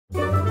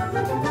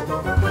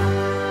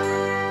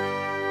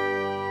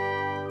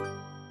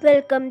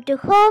Welcome to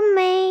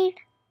Homemade.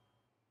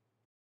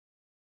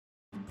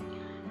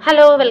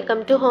 Hello,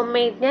 welcome to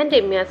Homemade. ഞാൻ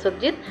Remya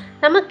Surjith.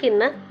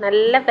 നമുക്കിന്ന്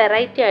നല്ല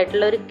വെറൈറ്റി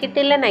ആയിട്ടുള്ള ഒരു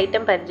കിടിലൻ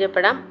ഐറ്റം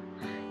പരിചയപ്പെടാം.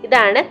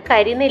 ഇതാണ്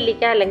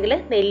കരിനെല്ലിക്ക അല്ലെങ്കിൽ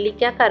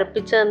നെല്ലിക്ക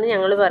കറുപ്പിച്ചതെന്ന്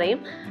ഞങ്ങൾ പറയും.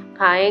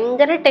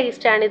 ഭയങ്കര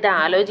ടേസ്റ്റാണ്. ഇത്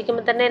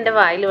ആലോചിക്കുമ്പോൾ തന്നെ എൻ്റെ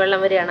വായിൽ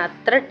വെള്ളം വരികയാണ്.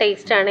 അത്ര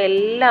ടേസ്റ്റാണ്.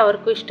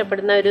 എല്ലാവർക്കും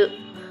ഇഷ്ടപ്പെടുന്ന ഒരു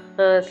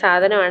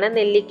സാധനമാണ്.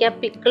 നെല്ലിക്ക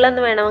പിക്കിൾ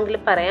എന്ന് വേണമെങ്കിൽ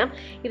പറയാം.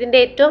 ഇതിൻ്റെ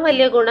ഏറ്റവും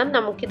വലിയ ഗുണം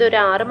നമുക്കിതൊരു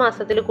 6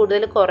 മാസത്തിൽ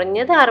കൂടുതൽ,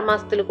 കുറഞ്ഞത് 6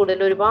 മാസത്തിൽ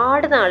കൂടുതൽ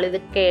ഒരുപാട് നാൾ ഇത്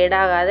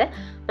കേടാകാതെ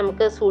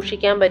നമുക്ക്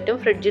സൂക്ഷിക്കാൻ പറ്റും.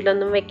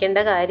 ഫ്രിഡ്ജിലൊന്നും വെക്കേണ്ട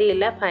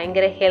കാര്യമില്ല.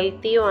 ഭയങ്കര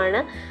ഹെൽത്തിയുമാണ്,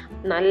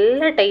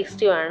 നല്ല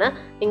ടേസ്റ്റിയുമാണ്.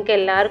 നിങ്ങൾക്ക്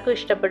എല്ലാവർക്കും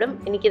ഇഷ്ടപ്പെടും.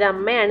 എനിക്കിത്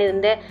അമ്മയാണ്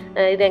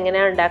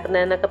ഇതെങ്ങനെയാണ്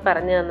ഉണ്ടാക്കുന്നതെന്നൊക്കെ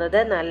പറഞ്ഞു തന്നത്.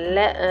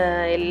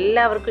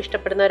 എല്ലാവർക്കും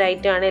ഇഷ്ടപ്പെടുന്ന ഒരു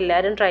ഐറ്റമാണ്.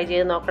 എല്ലാവരും ട്രൈ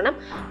ചെയ്ത് നോക്കണം.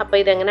 അപ്പോൾ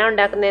ഇതെങ്ങനെയാണ്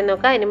ഉണ്ടാക്കുന്നതെന്ന്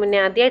നോക്കാം. അതിന് മുന്നേ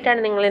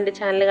ആദ്യമായിട്ടാണ് നിങ്ങൾ എൻ്റെ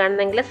ചാനൽ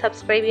കാണുന്നതെങ്കിൽ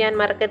സബ്സ്ക്രൈബ് ചെയ്യാൻ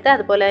മറക്കരുത്.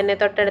 അതുപോലെ തന്നെ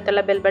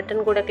തൊട്ടടുത്തുള്ള ബെൽ ബട്ടൺ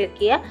കൂടെ ക്ലിക്ക്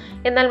ചെയ്യുക.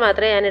 എന്നാൽ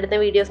മാത്രമേ ഞാനിടുന്ന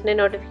വീഡിയോസിൻ്റെ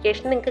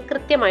നോട്ടിഫിക്കേഷൻ നിങ്ങൾക്ക്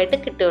കൃത്യമായിട്ട്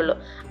കിട്ടുകയുള്ളൂ.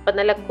 അപ്പോൾ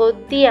നല്ല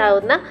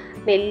കൊതിയാവുന്ന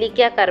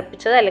നെല്ലിക്ക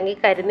കറുപ്പിച്ചത് അല്ലെങ്കിൽ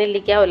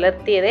കരിനെല്ലിക്ക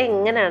ഉലർത്തിയത്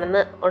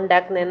എങ്ങനെയാണെന്ന്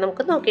ഉണ്ടാക്കുന്നതെന്ന്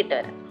നമുക്ക് നോക്കിയിട്ട്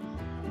വരാം.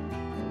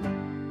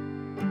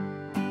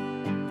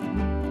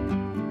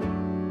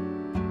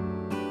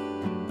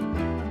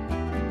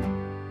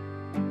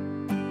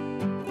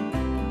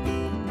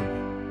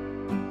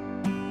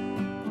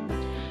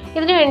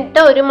 ഇതിന്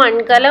വേണ്ടിയിട്ട് ഒരു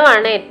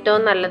മൺകലമാണ്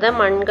ഏറ്റവും നല്ലത്.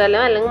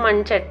 മൺകലം അല്ലെങ്കിൽ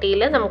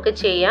മൺചട്ടിയിൽ നമുക്ക്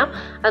ചെയ്യാം.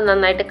 അത്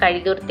നന്നായിട്ട്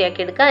കഴുകി വൃത്തിയാക്കി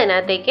എടുക്കുക.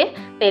 അതിനകത്തേക്ക്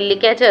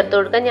നെല്ലിക്ക ചേർത്ത്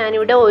കൊടുക്കുക.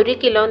 ഞാനിവിടെ 1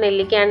 കിലോ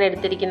നെല്ലിക്കയാണ്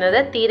എടുത്തിരിക്കുന്നത്.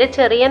 തീരെ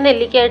ചെറിയ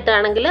നെല്ലിക്ക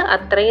ആയിട്ടാണെങ്കിൽ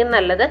അത്രയും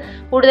നല്ലത്.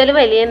 കൂടുതൽ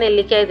വലിയ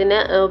നെല്ലിക്ക ഇതിന്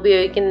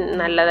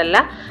ഉപയോഗിക്കുന്ന നല്ലതല്ല.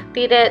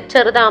 തീരെ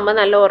ചെറുതാകുമ്പോൾ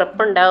നല്ല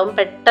ഉറപ്പുണ്ടാവും.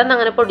 പെട്ടെന്ന്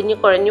അങ്ങനെ പൊടിഞ്ഞു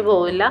കുഴഞ്ഞു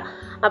പോവില്ല.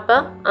 അപ്പോൾ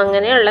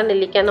അങ്ങനെയുള്ള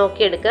നെല്ലിക്ക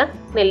നോക്കിയെടുക്കുക.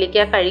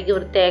 നെല്ലിക്ക കഴുകി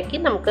വൃത്തിയാക്കി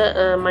നമുക്ക്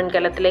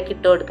മൺകലത്തിലേക്ക്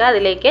ഇട്ട് കൊടുക്കുക.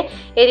 അതിലേക്ക്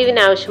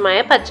എരിവിനാവശ്യമായ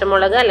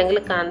പച്ചമുളക് അല്ലെങ്കിൽ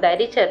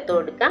കാന്താരി ചേർത്ത്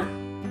കൊടുക്കാം.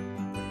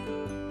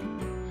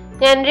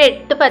 ഞാനൊരു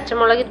 8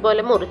 പച്ചമുളക്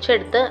ഇതുപോലെ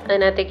മുറിച്ചെടുത്ത്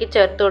അതിനകത്തേക്ക്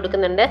ചേർത്ത്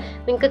കൊടുക്കുന്നുണ്ട്.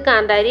 നിങ്ങൾക്ക്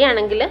കാന്താരി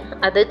ആണെങ്കിൽ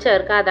അത്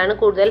ചേർക്കാം, അതാണ്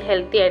കൂടുതൽ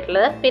ഹെൽത്തി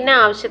ആയിട്ടുള്ളത്. പിന്നെ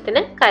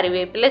ആവശ്യത്തിന്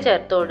കറിവേപ്പില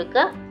ചേർത്ത്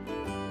കൊടുക്കുക.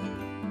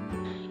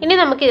 ഇനി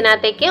നമുക്ക്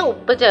ഇതിനകത്തേക്ക്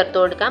ഉപ്പ് ചേർത്ത്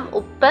കൊടുക്കാം.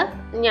 ഉപ്പ്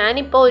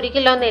ഞാനിപ്പോൾ 1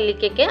 കിലോ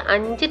നെല്ലിക്കയ്ക്ക്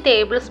 5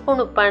 ടേബിൾ സ്പൂൺ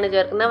ഉപ്പാണ്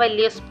ചേർക്കുന്നത്.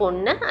 വലിയ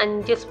സ്പൂണിന്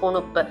 5 സ്പൂൺ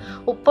ഉപ്പ്.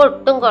 ഉപ്പ്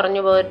ഒട്ടും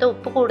കുറഞ്ഞു പോകരുത്.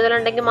 ഉപ്പ്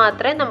കൂടുതലുണ്ടെങ്കിൽ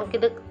മാത്രമേ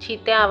നമുക്കിത്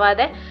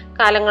ചീത്തയാവാതെ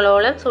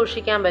കാലങ്ങളോളം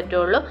സൂക്ഷിക്കാൻ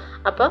പറ്റുള്ളൂ.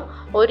 അപ്പം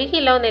 1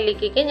 കിലോ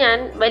നെല്ലിക്കയ്ക്ക്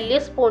ഞാൻ വലിയ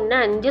സ്പൂണിന്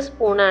 5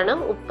 സ്പൂണാണ്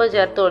ഉപ്പ്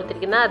ചേർത്ത്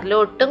കൊടുത്തിരിക്കുന്നത്.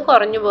 അതിലൊട്ടും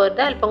കുറഞ്ഞു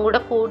പോകരുത്. അല്പം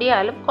കൂടെ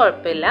കൂടിയാലും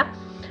കുഴപ്പമില്ല.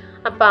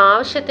 അപ്പോൾ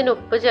ആവശ്യത്തിന്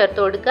ഉപ്പ് ചേർത്ത്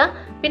കൊടുക്കുക.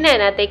 പിന്നെ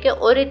അതിനകത്തേക്ക്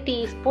 1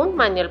 ടീസ്പൂൺ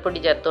മഞ്ഞൾപ്പൊടി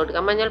ചേർത്ത്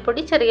കൊടുക്കുക.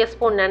 മഞ്ഞൾപ്പൊടി ചെറിയ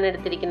സ്പൂണിനാണ്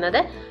എടുത്തിരിക്കുന്നത്.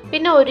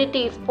 പിന്നെ 1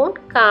 ടീസ്പൂൺ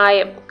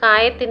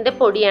കായത്തിൻ്റെ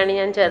പൊടിയാണ്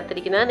ഞാൻ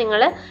ചേർത്തിരിക്കുന്നത്.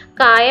 നിങ്ങൾ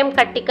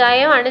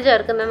കട്ടിക്കായമാണ്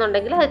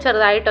ചേർക്കുന്നതെന്നുണ്ടെങ്കിൽ അത്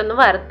ചെറുതായിട്ടൊന്ന്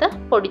വറുത്ത്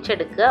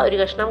പൊടിച്ചെടുക്കുക. ഒരു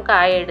കഷ്ണം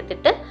കായ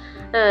എടുത്തിട്ട്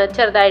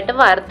ചെറുതായിട്ട്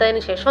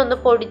വറുത്തതിന് ശേഷം ഒന്ന്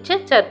പൊടിച്ച്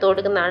ചേർത്ത്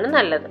കൊടുക്കുന്നതാണ്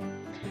നല്ലത്.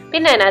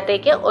 പിന്നെ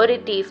അതിനകത്തേക്ക് 1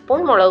 ടീസ്പൂൺ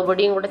മുളക്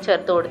പൊടിയും കൂടെ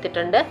ചേർത്ത്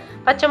കൊടുത്തിട്ടുണ്ട്.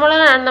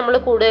 പച്ചമുളകാണ് നമ്മൾ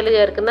കൂടുതൽ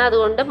ചേർക്കുന്നത്,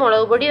 അതുകൊണ്ട്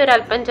മുളക് പൊടി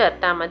ഒരല്പം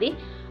ചേർത്താൽ മതി.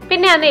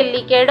 പിന്നെ ആ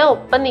നെല്ലിക്കയുടെ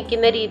ഒപ്പം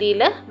നിൽക്കുന്ന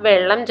രീതിയിൽ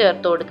വെള്ളം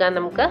ചേർത്ത് കൊടുക്കാം.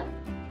 നമുക്ക്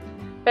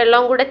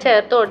വെള്ളവും കൂടെ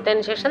ചേർത്ത്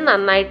കൊടുത്തതിന് ശേഷം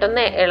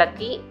നന്നായിട്ടൊന്ന്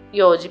ഇളക്കി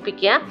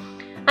യോജിപ്പിക്കുക.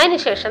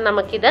 അതിനുശേഷം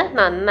നമുക്കിത്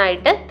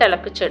നന്നായിട്ട്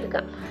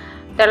തിളപ്പിച്ചെടുക്കാം.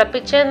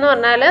 തിളപ്പിച്ചെന്ന്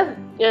പറഞ്ഞാൽ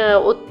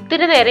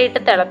ഒത്തിരി നേരം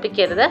ഇട്ട്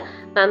തിളപ്പിക്കരുത്.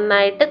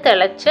 നന്നായിട്ട്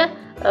തിളച്ച്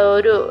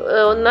ഒരു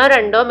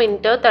 1-2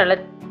 മിനിറ്റോ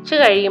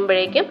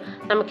കഴിയുമ്പോഴേക്കും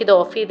നമുക്കിത്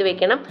ഓഫ് ചെയ്ത്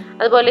വെക്കണം.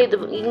 അതുപോലെ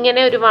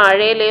ഇങ്ങനെ ഒരു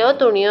വാഴയിലയോ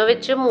തുണിയോ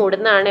വെച്ച്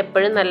മൂടുന്നതാണ്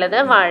എപ്പോഴും നല്ലത്.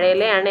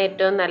 വാഴയിലയാണ്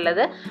ഏറ്റവും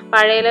നല്ലത്.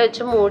 വാഴയില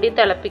വെച്ച് മൂടി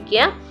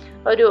തിളപ്പിക്കുക.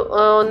 ഒരു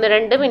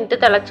 1-2 മിനിറ്റ്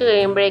തിളച്ച്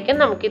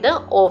കഴിയുമ്പോഴേക്കും നമുക്കിത്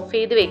ഓഫ്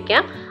ചെയ്ത്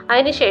വെക്കാം.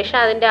 അതിനുശേഷം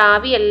അതിൻ്റെ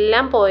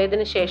ആവിയെല്ലാം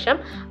പോയതിന് ശേഷം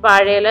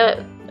വാഴയില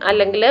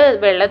അല്ലെങ്കിൽ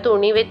വെള്ള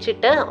തുണി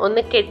വെച്ചിട്ട്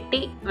ഒന്ന്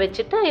കെട്ടി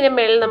വെച്ചിട്ട് അതിന്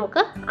മേളിൽ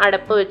നമുക്ക്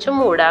അടപ്പ് വെച്ച്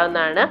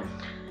മൂടാവുന്നതാണ്.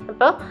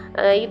 അപ്പോൾ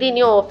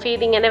ഇതിനി ഓഫ്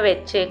ചെയ്ത് ഇങ്ങനെ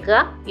വെച്ചേക്കുക.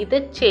 ഇത്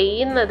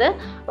ചെയ്യുന്നത്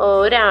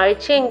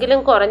ഒരാഴ്ചയെങ്കിലും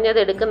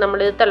കുറഞ്ഞതെടുക്കും.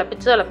 നമ്മളിത്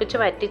തിളപ്പിച്ച്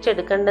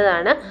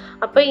വറ്റിച്ചെടുക്കേണ്ടതാണ്.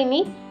 അപ്പോൾ ഇനി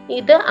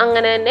ഇത്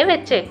അങ്ങനെ തന്നെ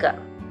വെച്ചേക്കുക.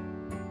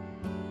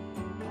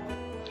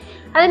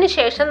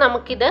 അതിനുശേഷം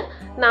നമുക്കിത്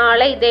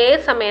നാളെ ഇതേ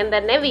സമയം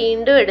തന്നെ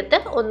വീണ്ടും എടുത്ത്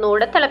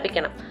ഒന്നുകൂടെ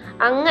തിളപ്പിക്കണം.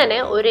 അങ്ങനെ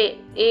ഒരു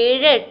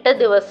 7-8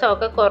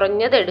 ദിവസമൊക്കെ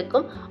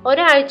കുറഞ്ഞതെടുക്കും.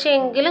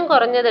 ഒരാഴ്ചയെങ്കിലും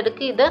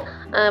കുറഞ്ഞതെടുക്കും ഇത്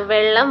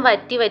വെള്ളം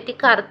വറ്റി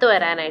കറുത്ത്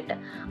വരാനായിട്ട്.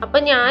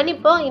 അപ്പം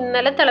ഞാനിപ്പോൾ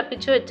ഇന്നലെ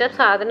തിളപ്പിച്ച് വെച്ച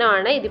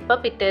സാധനമാണ്. ഇതിപ്പോൾ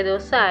പിറ്റേ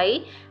ദിവസമായി.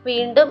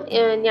 വീണ്ടും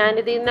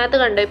ഞാനിതിനകത്ത്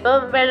കണ്ടു ഇപ്പോൾ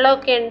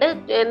വെള്ളമൊക്കെ ഉണ്ട്.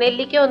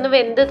 നെല്ലിക്ക ഒന്ന്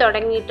വെന്ത്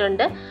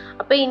തുടങ്ങിയിട്ടുണ്ട്.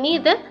 അപ്പോൾ ഇനി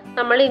ഇത്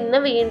നമ്മൾ ഇന്ന്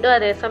വീണ്ടും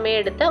അതേസമയം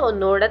എടുത്ത്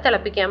ഒന്നുകൂടെ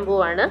തിളപ്പിക്കാൻ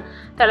പോവാണ്.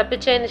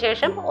 തിളപ്പിച്ചതിന്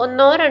ശേഷം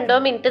 1-2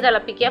 മിനിറ്റ്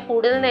തിളപ്പിക്കുക.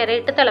 കൂടുതൽ നേരം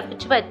ഇട്ട്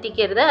തിളപ്പിച്ച്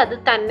വറ്റിക്കരുത്. അത്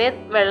തന്നെ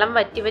വെള്ളം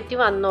വറ്റി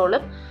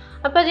വന്നോളും.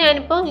 അപ്പോൾ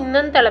ഞാനിപ്പോൾ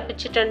ഇന്നും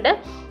തിളപ്പിച്ചിട്ടുണ്ട്.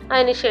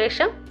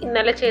 അതിനുശേഷം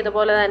ഇന്നലെ ചെയ്ത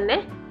പോലെ തന്നെ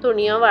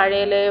തുണിയോ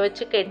വാഴയിലയോ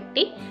വെച്ച്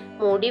കെട്ടി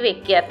മൂടി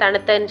വെക്കുക.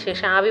 തണുത്തതിന്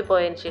ശേഷം, ആവി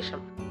പോയതിന് ശേഷം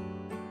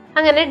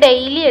അങ്ങനെ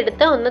ഡെയിലി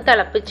എടുത്ത് ഒന്ന്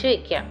തിളപ്പിച്ച്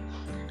വെക്കുക.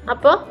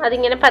 അപ്പോൾ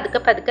അതിങ്ങനെ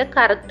പതുക്കെ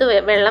കറുത്ത്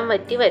വെള്ളം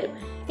വറ്റി വരും.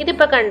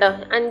 ഇതിപ്പോൾ കണ്ടോ,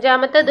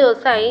 5ാമത്തെ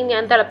ദിവസമായി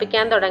ഞാൻ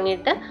തിളപ്പിക്കാൻ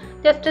തുടങ്ങിയിട്ട്.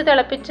 ജസ്റ്റ്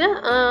തിളപ്പിച്ച്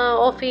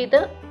ഓഫ് ചെയ്ത്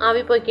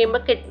ആവി പോയി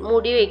കഴിയുമ്പോൾ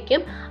മൂടി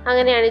വയ്ക്കും.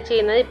 അങ്ങനെയാണ്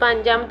ചെയ്യുന്നത്. ഇപ്പോൾ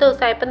 5ാമത്തെ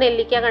ദിവസമായപ്പോൾ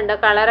നെല്ലിക്ക കണ്ടോ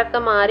കളറൊക്കെ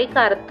മാറി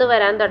കറുത്ത്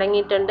വരാൻ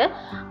തുടങ്ങിയിട്ടുണ്ട്.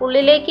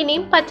 ഉള്ളിലേക്ക്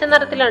ഇനിയും പച്ച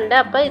നിറത്തിലുണ്ട്.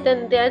 അപ്പോൾ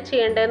ഇതെന്താ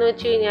ചെയ്യേണ്ടതെന്ന്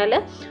വെച്ച് കഴിഞ്ഞാൽ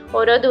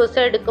ഓരോ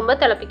ദിവസം എടുക്കുമ്പോൾ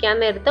തിളപ്പിക്കാൻ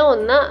നേരത്ത്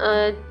ഒന്ന്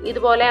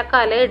ഇതുപോലെ ആ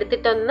കല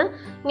എടുത്തിട്ടൊന്ന്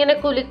ഇങ്ങനെ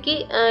കുലുക്കി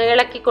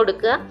ഇളക്കി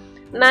കൊടുക്കുക.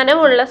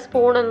 നനവുള്ള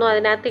സ്പൂണൊന്നും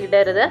അതിനകത്ത്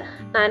ഇടരുത്.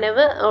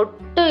 നനവ്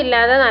ഒട്ടും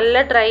ഇല്ലാതെ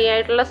നല്ല ഡ്രൈ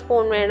ആയിട്ടുള്ള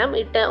സ്പൂൺ വേണം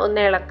ഇട്ട്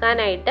ഒന്ന്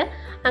ഇളക്കാനായിട്ട്.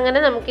 അങ്ങനെ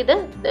നമുക്കിത്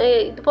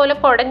ഇതുപോലെ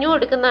കുടഞ്ഞു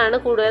കൊടുക്കുന്നതാണ്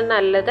കൂടുതൽ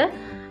നല്ലത്.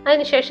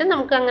 അതിനുശേഷം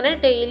നമുക്ക് അങ്ങനെ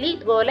ഡെയിലി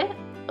ഇതുപോലെ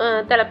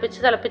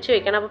തിളപ്പിച്ച്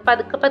വെക്കണം. അപ്പോൾ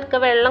പതുക്കെ പതുക്കെ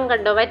വെള്ളം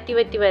കണ്ടോ വറ്റി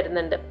വറ്റി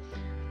വരുന്നുണ്ട്.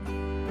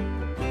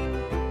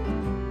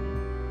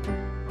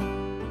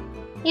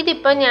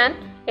 ഇതിപ്പോൾ ഞാൻ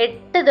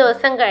 8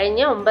 ദിവസം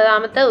കഴിഞ്ഞ്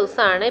 9ാമത്തെ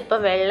ദിവസമാണ്. ഇപ്പോൾ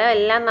വെള്ളം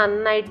എല്ലാം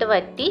നന്നായിട്ട്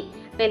വറ്റി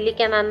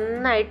നെല്ലിക്ക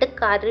നന്നായിട്ട്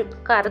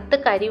കറുത്ത്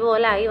കരി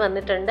പോലെ ആയി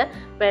വന്നിട്ടുണ്ട്.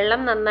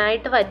 വെള്ളം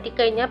നന്നായിട്ട്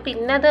വറ്റിക്കഴിഞ്ഞാൽ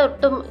പിന്നെ അത്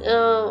ഒട്ടും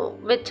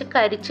വെച്ച്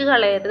കരിച്ച്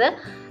കളയരുത്.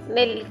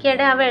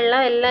 നെല്ലിക്കയുടെ ആ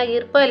വെള്ളം എല്ലാം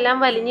ഈർപ്പം എല്ലാം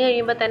വലിഞ്ഞു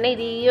കഴിയുമ്പോൾ തന്നെ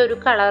ഇത് ഈ ഒരു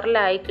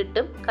കളറിലായി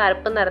കിട്ടും,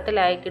 കറുപ്പ്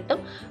നിറത്തിലായി കിട്ടും.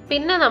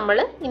 പിന്നെ നമ്മൾ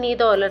ഇനി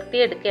ഇത് ഉലർത്തി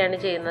എടുക്കുകയാണ്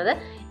ചെയ്യുന്നത്.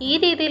 ഈ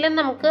രീതിയിലും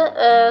നമുക്ക്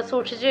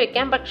സൂക്ഷിച്ച്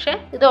വെക്കാം. പക്ഷേ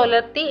ഇത്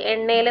ഉലർത്തി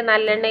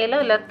നല്ലെണ്ണയിൽ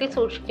ഉലർത്തി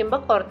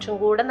സൂക്ഷിക്കുമ്പോൾ കുറച്ചും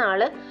കൂടെ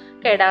നാൾ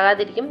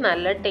കേടാകാതിരിക്കും.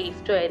 നല്ല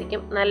ടേസ്റ്റും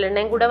ആയിരിക്കും.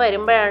 നല്ലെണ്ണയും കൂടെ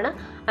വരുമ്പോഴാണ്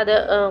അത്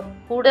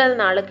കൂടുതൽ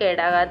നാൾ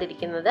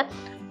കേടാകാതിരിക്കുന്നത്.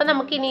 അപ്പം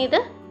നമുക്കിനി ഇത്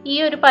ഈ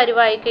ഒരു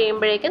പരുവായി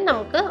കഴിയുമ്പോഴേക്കും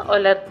നമുക്ക്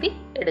ഉലർത്തി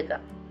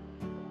എടുക്കാം.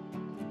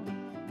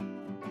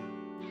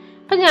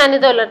 അപ്പം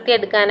ഞാനിത് ഉലർത്തി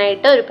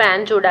എടുക്കാനായിട്ട് ഒരു പാൻ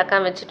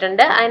ചൂടാക്കാൻ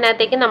വെച്ചിട്ടുണ്ട്.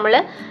 അതിനകത്തേക്ക് നമ്മൾ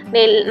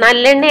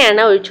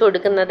നല്ലെണ്ണയാണ് ഒഴിച്ചു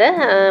കൊടുക്കുന്നത്.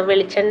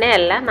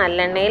 വെളിച്ചെണ്ണയല്ല,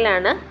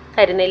 നല്ലെണ്ണയിലാണ്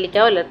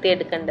കരിനെല്ലിക്ക ഉലർത്തി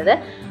എടുക്കേണ്ടത്.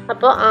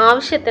 അപ്പോൾ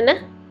ആവശ്യത്തിന്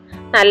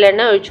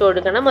നല്ലെണ്ണ ഒഴിച്ചു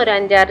കൊടുക്കണം. ഒരു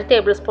 5-6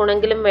 ടേബിൾ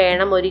സ്പൂണെങ്കിലും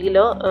വേണം 1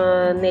 കിലോ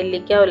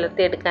നെല്ലിക്ക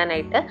ഉലർത്തി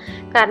എടുക്കാനായിട്ട്.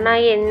 കാരണം ആ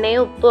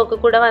എണ്ണയും ഉപ്പും ഒക്കെ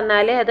കൂടെ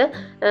വന്നാലേ അത്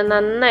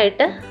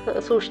നന്നായിട്ട്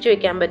സൂക്ഷിച്ചു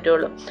വെക്കാൻ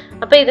പറ്റുള്ളൂ.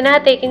 അപ്പോൾ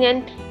ഇതിനകത്തേക്ക് ഞാൻ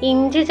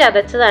ഇഞ്ചി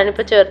ചതച്ചതാണ്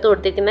ഇപ്പോൾ ചേർത്ത്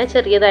കൊടുത്തിരിക്കുന്നത്.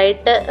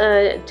 ചെറിയതായിട്ട്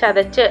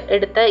ചതച്ച്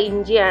എടുത്ത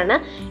ഇഞ്ചിയാണ്.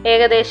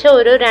 ഏകദേശം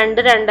ഒരു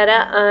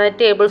 2-2.5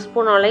 ടേബിൾ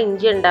സ്പൂണോളം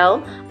ഇഞ്ചി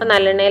ഉണ്ടാവും. അപ്പോൾ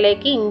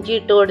നല്ലെണ്ണയിലേക്ക് ഇഞ്ചി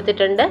ഇട്ട്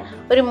കൊടുത്തിട്ടുണ്ട്.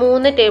 ഒരു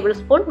 3 ടേബിൾ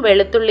സ്പൂൺ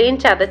വെളുത്തുള്ളിയും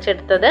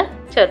ചതച്ചെടുത്തത്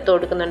ചേർത്ത്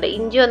കൊടുക്കുന്നുണ്ട്.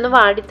 ഇഞ്ചി ഒന്ന്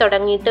വാടി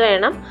തുടങ്ങിയിട്ട് വേണം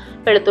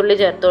വെളുത്തുള്ളി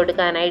ചേർത്ത്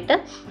കൊടുക്കാനായിട്ട്.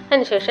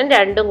 അതിനുശേഷം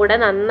രണ്ടും കൂടെ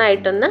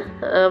നന്നായിട്ടൊന്ന്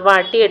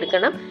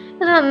വാട്ടിയെടുക്കണം.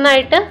 ഇത്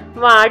നന്നായിട്ട്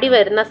വാടി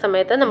വരുന്ന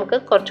സമയത്ത് നമുക്ക്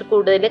കുറച്ച്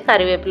കൂടുതൽ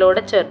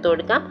കറിവേപ്പിലൂടെ ചേർത്ത്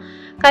കൊടുക്കാം.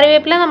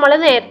 കറിവേപ്പില നമ്മൾ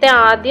നേരത്തെ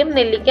ആദ്യം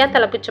നെല്ലിക്ക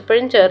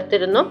തിളപ്പിച്ചപ്പോഴും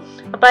ചേർത്തിരുന്നു.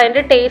 അപ്പോൾ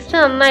അതിൻ്റെ ടേസ്റ്റ്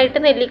നന്നായിട്ട്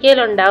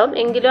നെല്ലിക്കയിലുണ്ടാവും.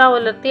 എങ്കിലും ആ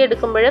ഉലർത്തി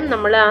എടുക്കുമ്പോഴും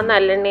നമ്മൾ ആ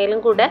നല്ലെണ്ണയിലും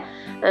കൂടെ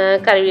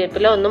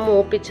കറിവേപ്പില ഒന്ന്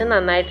മൂപ്പിച്ച്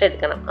നന്നായിട്ട്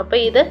എടുക്കണം. അപ്പോൾ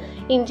ഇത്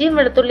ഇഞ്ചിയും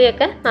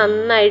വെളുത്തുള്ളിയൊക്കെ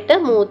നന്നായിട്ട്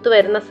മൂത്ത്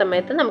വരുന്ന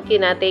സമയത്ത് നമുക്ക്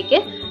ഇതിനകത്തേക്ക്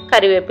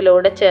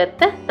കറിവേപ്പിലൂടെ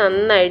ചേർത്ത്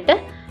നന്നായിട്ട്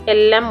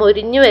എല്ലാം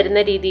മൊരിഞ്ഞു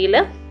വരുന്ന രീതിയിൽ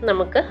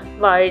നമുക്ക്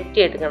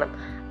വഴറ്റിയെടുക്കണം.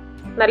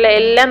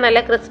 എല്ലാം നല്ല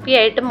ക്രിസ്പി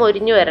ആയിട്ട്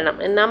മൊരിഞ്ഞു വരണം.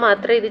 എന്നാൽ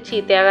മാത്രമേ ഇത്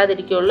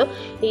ചീത്തയാകാതിരിക്കുകയുള്ളൂ.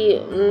 ഈ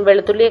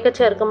വെളുത്തുള്ളിയൊക്കെ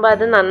ചേർക്കുമ്പോൾ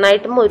അത്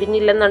നന്നായിട്ട്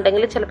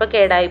മൊരിഞ്ഞില്ലെന്നുണ്ടെങ്കിൽ ചിലപ്പോൾ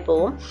കേടായി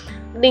പോവും.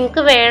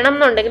 നിങ്ങൾക്ക് വേണം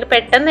എന്നുണ്ടെങ്കിൽ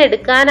പെട്ടെന്ന്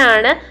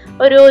എടുക്കാനാണ്,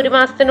 ഒരു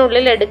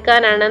മാസത്തിനുള്ളിൽ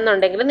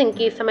എടുക്കാനാണെന്നുണ്ടെങ്കിൽ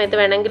നിങ്ങൾക്ക് ഈ സമയത്ത്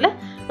വേണമെങ്കിൽ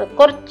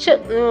കുറച്ച്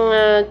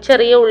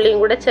ചെറിയ ഉള്ളിയും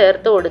കൂടെ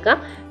ചേർത്ത് കൊടുക്കാം.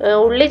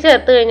 ഉള്ളി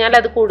ചേർത്ത് കഴിഞ്ഞാൽ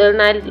അത് കൂടുതൽ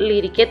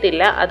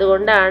നാളിരിക്കത്തില്ല.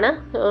 അതുകൊണ്ടാണ്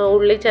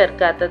ഉള്ളി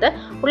ചേർക്കാത്തത്.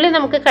 ഉള്ളി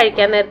നമുക്ക്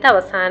കഴിക്കാൻ നേരത്തെ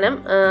അവസാനം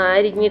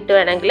അരിഞ്ഞിട്ട്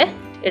വേണമെങ്കിൽ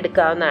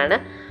എടുക്കാവുന്നതാണ്.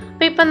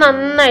 അപ്പോൾ ഇപ്പം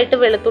നന്നായിട്ട്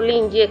വെളുത്തുള്ളി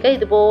ഇഞ്ചിയൊക്കെ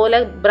ഇതുപോലെ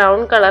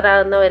ബ്രൗൺ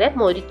കളറാകുന്നവരെ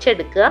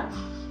മൊരിച്ചെടുക്കുക.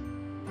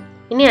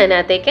 ഇനി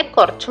അതിനകത്തേക്ക്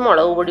കുറച്ച്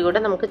മുളക് പൊടി കൂടെ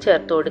നമുക്ക്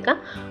ചേർത്ത് കൊടുക്കാം.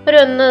 ഒരു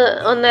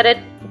 1.5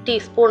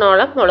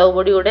 ടീസ്പൂണോളം മുളക്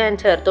പൊടി കൂടെ ഞാൻ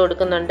ചേർത്ത്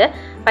കൊടുക്കുന്നുണ്ട്.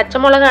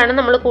 പച്ചമുളകാണ്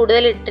നമ്മൾ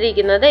കൂടുതൽ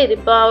ഇട്ടിരിക്കുന്നത്.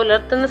 ഇതിപ്പോൾ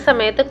ഉലർത്തുന്ന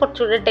സമയത്ത്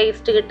കുറച്ചുകൂടെ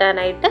ടേസ്റ്റ്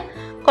കിട്ടാനായിട്ട്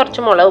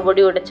കുറച്ച് മുളക്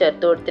പൊടി കൂടെ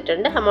ചേർത്ത്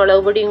കൊടുത്തിട്ടുണ്ട്. ആ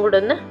മുളക് പൊടിയും കൂടെ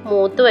ഒന്ന്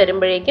മൂത്ത്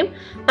വരുമ്പോഴേക്കും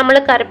നമ്മൾ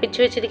കറുപ്പിച്ച്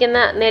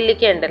വെച്ചിരിക്കുന്ന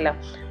നെല്ലിക്ക ഉണ്ടല്ലോ,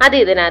 അത്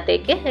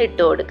ഇതിനകത്തേക്ക്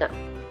ഇട്ട് കൊടുക്കാം.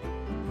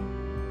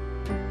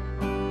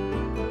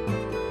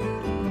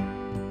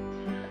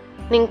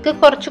 നിങ്ങൾക്ക്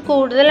കുറച്ച്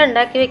കൂടുതൽ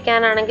ഉണ്ടാക്കി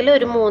വെക്കാനാണെങ്കിൽ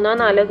ഒരു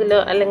 3-4 കിലോ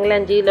അല്ലെങ്കിൽ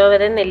 5 കിലോ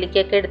വരെ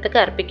നെല്ലിക്കയൊക്കെ എടുത്ത്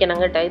കറുപ്പിക്കണം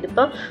കേട്ടോ.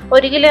 ഇതിപ്പോൾ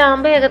 1 കിലോ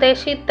ആകുമ്പോൾ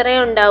ഏകദേശം ഇത്രയേ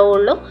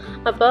ഉണ്ടാവുള്ളൂ.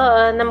 അപ്പോൾ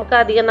നമുക്ക്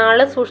അധികം നാൾ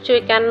സൂക്ഷിച്ച്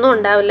വെക്കാനൊന്നും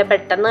ഉണ്ടാവില്ല.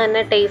 പെട്ടെന്ന്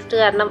തന്നെ ടേസ്റ്റ്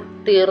കാരണം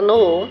തീർന്നു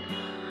പോവും.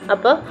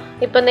 അപ്പോൾ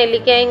ഇപ്പോൾ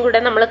നെല്ലിക്കയും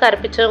കൂടെ നമ്മൾ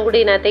കറുപ്പിച്ചതും കൂടി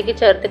ഇതിനകത്തേക്ക്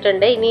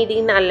ചേർത്തിട്ടുണ്ട്. ഇനി ഇത്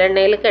ഈ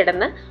നല്ലെണ്ണയിൽ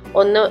കിടന്ന്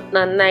ഒന്ന്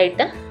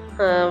നന്നായിട്ട്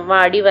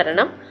വാടി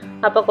വരണം.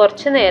 അപ്പോൾ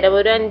കുറച്ച് നേരം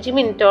ഒരു 5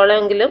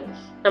 മിനിറ്റോളമെങ്കിലും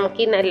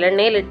നമുക്ക് ഈ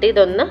നല്ലെണ്ണയിലിട്ട്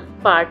ഇതൊന്ന്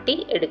വാട്ടി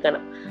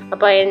എടുക്കണം.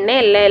 അപ്പോൾ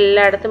എണ്ണയെല്ലാം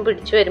എല്ലായിടത്തും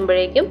പിടിച്ചു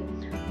വരുമ്പോഴേക്കും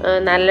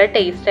നല്ല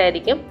ടേസ്റ്റ്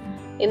ആയിരിക്കും.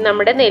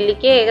 നമ്മുടെ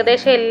നെല്ലിക്ക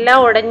ഏകദേശം എല്ലാം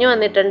ഉടഞ്ഞു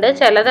വന്നിട്ടുണ്ട്.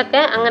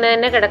 ചിലതൊക്കെ അങ്ങനെ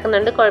തന്നെ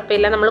കിടക്കുന്നുണ്ട്,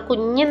 കുഴപ്പമില്ല. നമ്മൾ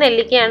കുഞ്ഞ്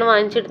നെല്ലിക്കയാണ്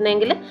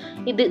വാങ്ങിച്ചിടുന്നതെങ്കിൽ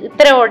ഇത്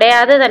ഇത്ര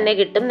ഉടയാതെ തന്നെ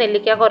കിട്ടും.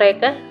 നെല്ലിക്ക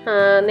കുറേയൊക്കെ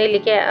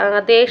നെല്ലിക്ക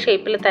അതേ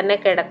ഷേപ്പിൽ തന്നെ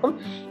കിടക്കും.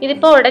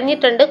 ഇതിപ്പോൾ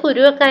ഉടഞ്ഞിട്ടുണ്ട്,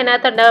 കുരുവൊക്കെ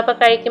അതിനകത്തുണ്ടാവും. അപ്പോൾ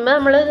കഴിക്കുമ്പോൾ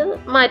നമ്മൾ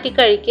മാറ്റി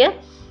കഴിക്കുക.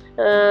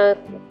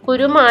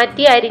 കുരു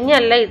മാറ്റി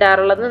അരിഞ്ഞല്ല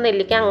ഇടാറുള്ളത്.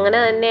 നെല്ലിക്ക അങ്ങനെ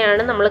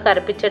തന്നെയാണ് നമ്മൾ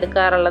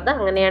കറുപ്പിച്ചെടുക്കാറുള്ളത്,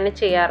 അങ്ങനെയാണ്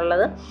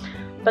ചെയ്യാറുള്ളത്.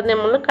 അപ്പം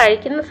നമ്മൾ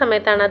കഴിക്കുന്ന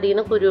സമയത്താണ് അതിൽ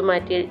നിന്ന് കുരു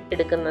മാറ്റി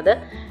എടുക്കുന്നത്.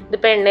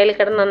 ഇതിപ്പോൾ എണ്ണയിൽ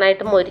കിടന്ന്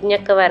നന്നായിട്ട്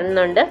മൊരിഞ്ഞൊക്കെ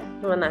വരുന്നുണ്ട്.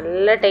 അപ്പോൾ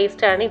നല്ല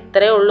ടേസ്റ്റാണ്.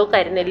 ഇത്രയേ ഉള്ളൂ,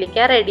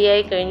 കരിനെല്ലിക്ക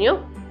റെഡിയായി കഴിഞ്ഞു.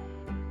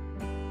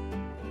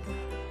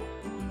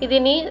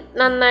 ഇതിനി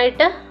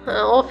നന്നായിട്ട്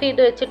ഓഫ്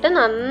ചെയ്ത് വെച്ചിട്ട്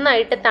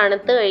നന്നായിട്ട്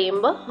തണുത്ത്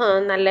കഴിയുമ്പോൾ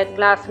നല്ല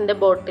ഗ്ലാസിൻ്റെ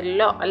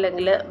ബോട്ടിലിലോ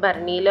അല്ലെങ്കിൽ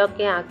ഭരണിയിലോ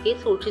ഒക്കെ ആക്കി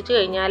സൂക്ഷിച്ചു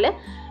കഴിഞ്ഞാൽ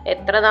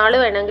എത്ര നാൾ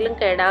വേണമെങ്കിലും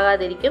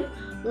കേടാകാതിരിക്കും.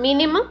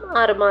 മിനിമം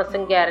 6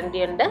 മാസം ഗ്യാരണ്ടി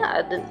ഉണ്ട്.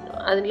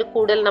 അതിൽ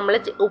കൂടുതൽ നമ്മൾ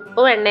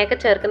ഉപ്പ് എണ്ണയൊക്കെ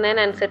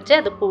ചേർക്കുന്നതിനനുസരിച്ച്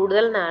അത്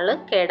കൂടുതൽ നാൾ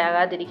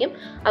കേടാകാതിരിക്കും.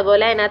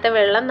 അതുപോലെ അതിനകത്തെ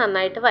വെള്ളം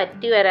നന്നായിട്ട്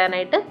വറ്റി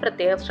വരാനായിട്ട്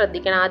പ്രത്യേകം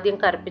ശ്രദ്ധിക്കണം ആദ്യം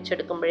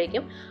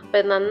കറുപ്പിച്ചെടുക്കുമ്പോഴേക്കും. അപ്പോൾ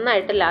ഇത്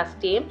നന്നായിട്ട്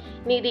ലാസ്റ്റ് ചെയ്യും.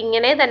 ഇനി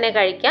ഇതിങ്ങനെ തന്നെ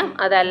കഴിക്കാം.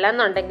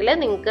 അതല്ലെന്നുണ്ടെങ്കിൽ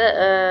നിങ്ങൾക്ക്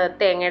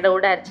തേങ്ങയുടെ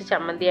കൂടെ അരച്ച്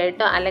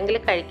ചമ്മന്തിയായിട്ടോ അല്ലെങ്കിൽ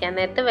കഴിക്കാൻ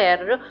നേരത്ത്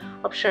വേറൊരു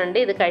ഓപ്ഷൻ ഉണ്ട്.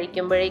 ഇത്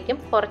കഴിക്കുമ്പോഴേക്കും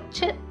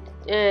കുറച്ച്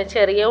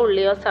ചെറിയ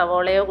ഉള്ളിയോ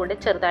സവോളയോ കൂടെ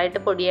ചെറുതായിട്ട്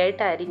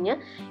പൊടിയായിട്ട് അരിഞ്ഞ്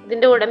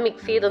ഇതിൻ്റെ കൂടെ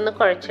മിക്സ് ചെയ്തൊന്ന്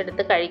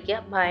കുഴച്ചെടുത്ത് കഴിക്കുക.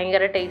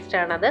 ഭയങ്കര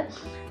ടേസ്റ്റാണത്.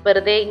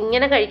 വെറുതെ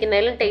ഇങ്ങനെ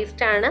കഴിക്കുന്നതിലും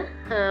ടേസ്റ്റാണ്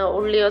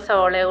ഉള്ളിയോ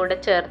സവോളയോ കൂടെ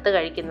ചേർത്ത്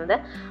കഴിക്കുന്നത്.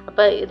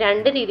 അപ്പോൾ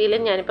 2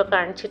 രീതിയിലും ഞാനിപ്പോൾ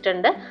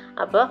കാണിച്ചിട്ടുണ്ട്.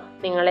 അപ്പോൾ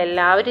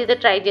നിങ്ങളെല്ലാവരും ഇത്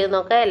ട്രൈ ചെയ്ത്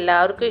നോക്കുക.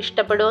 എല്ലാവർക്കും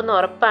ഇഷ്ടപ്പെടുമെന്ന്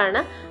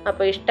ഉറപ്പാണ്.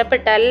 അപ്പോൾ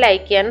ഇഷ്ടപ്പെട്ടാൽ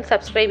ലൈക്ക് ചെയ്യാനും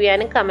സബ്സ്ക്രൈബ്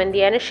ചെയ്യാനും കമൻറ്റ്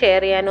ചെയ്യാനും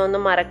ഷെയർ ചെയ്യാനും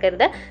ഒന്നും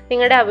മറക്കരുത്.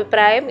 നിങ്ങളുടെ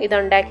അഭിപ്രായം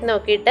ഇതുണ്ടാക്കി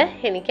നോക്കിയിട്ട്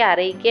എനിക്ക്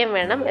അറിയിക്കുകയും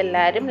വേണം.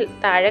 എല്ലാവരും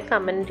താഴെ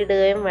കമൻറ്റ്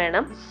ഇടുകയും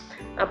വേണം.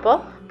 അപ്പോൾ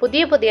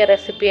പുതിയ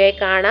റെസിപ്പിയായി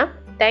കാണാം.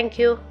 Thank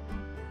you.